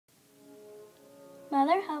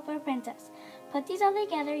Mother, Helper, Princess. Put these all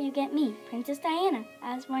together, you get me, Princess Diana.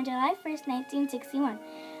 I was born July 1st, 1961.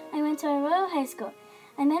 I went to a royal high school.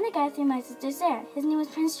 I met a guy through my sister Sarah. His name was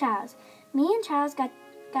Prince Charles. Me and Charles got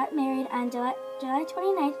married on July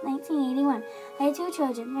 29th, 1981. I had 2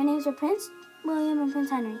 children. Their names were Prince William and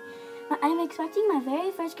Prince Henry. I'm expecting my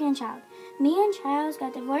very first grandchild. Me and Charles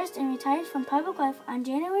got divorced and retired from public life on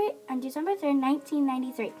December 3rd,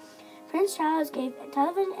 1993. Prince Charles gave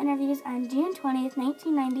television interviews on June 20th,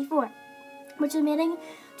 1994, which admitting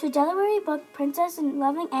to Delaware book Princess and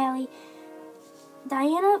Loving Alley.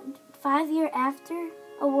 Diana, 5 years after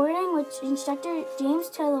awarding, which instructor James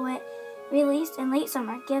Tillowit released in late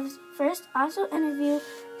summer, gives first also interview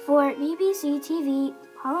for BBC TV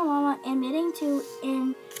Panorama, admitting to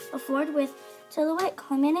an afford with Tillowit,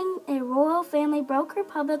 claiming a royal family broke her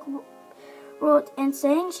public rule and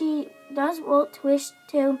saying she does wish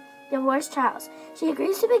to divorce Charles. She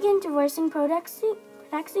agrees to begin divorcing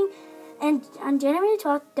protesting, and on January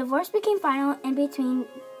 12th, divorce became final in between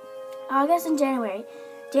August and January.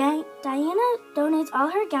 Diana donates all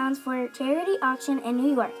her gowns for a charity auction in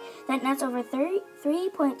New York that nets over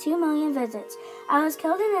 3.2 million visits. I was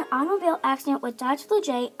killed in an automobile accident with Dodge Blue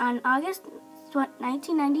Jay on August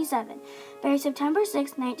 1997, buried September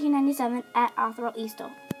 6, 1997 at Othwell,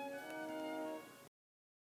 Eastville.